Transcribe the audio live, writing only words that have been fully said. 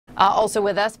Also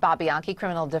with us, Bob Bianchi,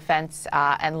 criminal defense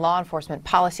and law enforcement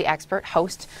policy expert,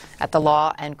 host at the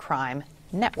Law and Crime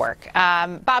Network.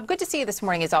 Bob, good to see you this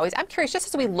morning as always. I'm curious, just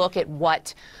as we look at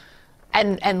what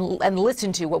and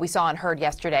listen to what we saw and heard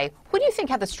yesterday, who do you think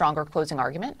had the stronger closing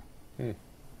argument?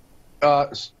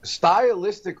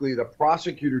 Stylistically, the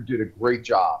prosecutor did a great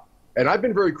job. And I've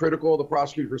been very critical of the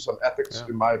prosecutor for some ethics,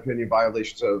 in my opinion,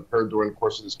 violations that occurred during the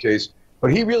course of this case.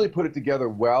 But he really put it together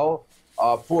well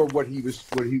for what he was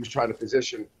trying to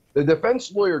position. The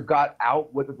defense lawyer got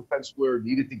out what the defense lawyer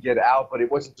needed to get out, but it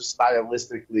wasn't just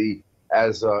stylistically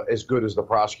as good as the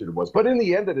prosecutor was. But in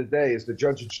the end of the day, as the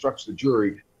judge instructs the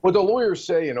jury, what the lawyers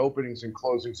say in openings and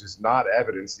closings is not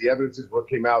evidence. The evidence is what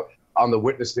came out on the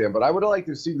witness stand. But I would like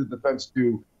to see the defense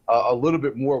do a little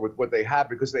bit more with what they had,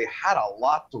 because they had a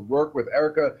lot to work with.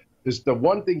 Erica, the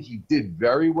one thing he did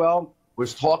very well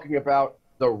was talking about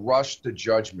the rush to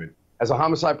judgment. As a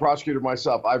homicide prosecutor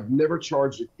myself, I've never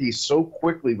charged a case so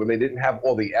quickly when they didn't have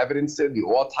all the evidence in. The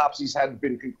autopsies hadn't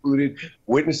been concluded,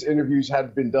 witness interviews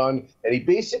hadn't been done, and he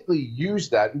basically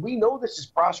used that. And we know this as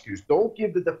prosecutors. Don't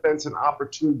give the defense an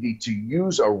opportunity to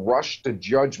use a rush to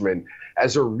judgment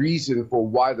as a reason for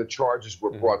why the charges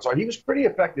were brought. So he was pretty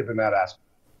effective in that aspect.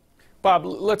 Bob,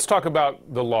 let's talk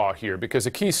about the law here, because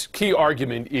a key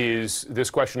argument is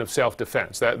this question of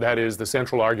self-defense. That is the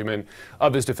central argument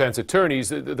of his defense attorneys.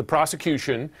 The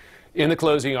prosecution, in the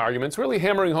closing arguments, really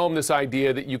hammering home this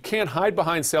idea that you can't hide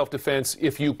behind self-defense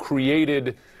if you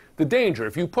created the danger.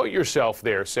 If you put yourself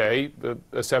there, say, a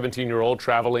 17-year-old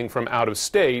traveling from out of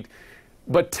state.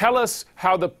 But tell us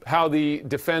how the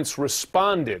defense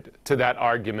responded to that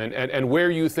argument and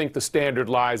where you think the standard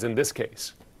lies in this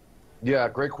case. Yeah,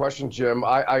 great question, Jim.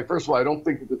 First of all, I don't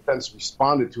think the defense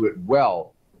responded to it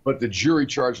well, but the jury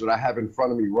charge that I have in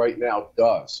front of me right now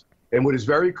does. And what is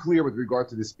very clear with regard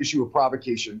to this issue of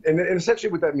provocation, and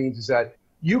essentially what that means is that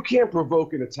you can't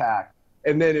provoke an attack,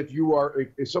 and then if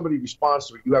somebody responds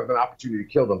to it, you have an opportunity to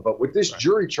kill them. But what this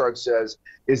jury charge says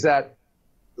is that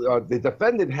the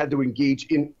defendant had to engage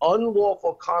in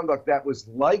unlawful conduct that was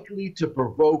likely to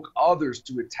provoke others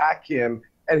to attack him,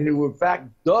 and who in fact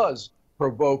does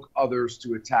provoke others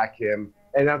to attack him,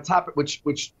 and on top of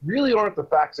which really aren't the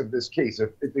facts of this case.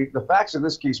 The facts of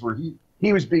this case were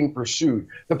he was being pursued.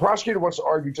 The prosecutor wants to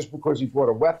argue just because he brought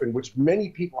a weapon, which many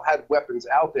people had weapons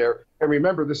out there. And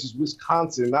remember, this is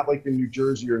Wisconsin, not like in New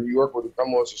Jersey or New York where the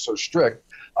gun laws are so strict,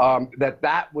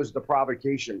 that was the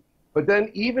provocation. But then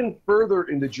even further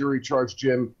in the jury charge,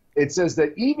 Jim, it says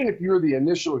that even if you're the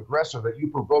initial aggressor, that you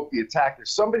provoke the attack, if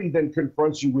somebody then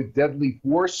confronts you with deadly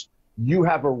force, you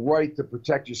have a right to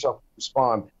protect yourself and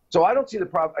respond. So I don't see the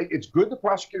problem. It's good the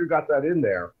prosecutor got that in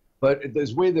there, but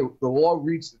the way the law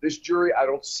reads to this jury, I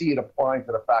don't see it applying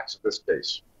to the facts of this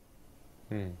case.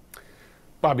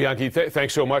 Bob Bianchi,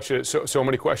 thanks so much. So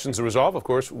many questions to resolve. Of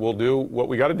course, we'll do what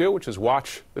we got to do, which is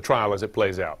watch the trial as it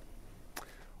plays out.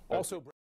 Also.